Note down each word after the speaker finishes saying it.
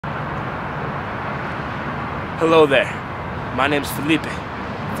Hello there. My name's Felipe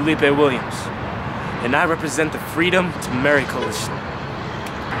Williams, and I represent the Freedom to Marry Coalition.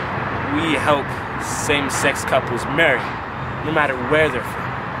 We help same-sex couples marry, no matter where they're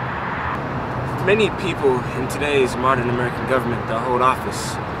from. Many people in today's modern American government that hold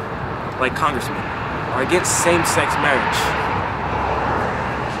office, like congressmen, are against same-sex marriage.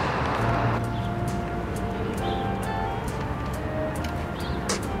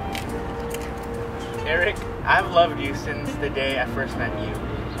 Eric, I've loved you since the day I first met you,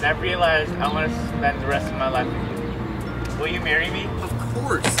 and I've realized I want to spend the rest of my life with you. Will you marry me? Of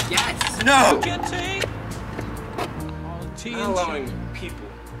course, yes. No! Not allowing people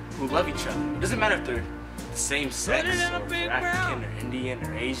who love each other, it doesn't matter if they're the same sex, or if they're African, or Indian,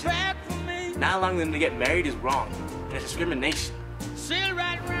 or Asian, not allowing them to get married is wrong, and it's discrimination.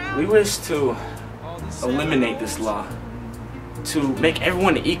 We wish to eliminate this law, to make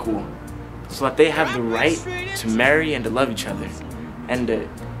everyone equal, so that they have the right to marry and to love each other, and to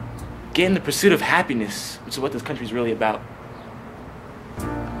get in the pursuit of happiness, which is what this country is really about.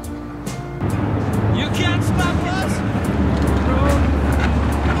 You can't stop us.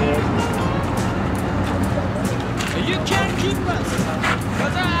 You can't keep us.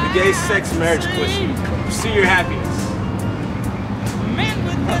 The gay sex marriage push. Pursue your happiness. Men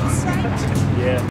with that sight. Yeah.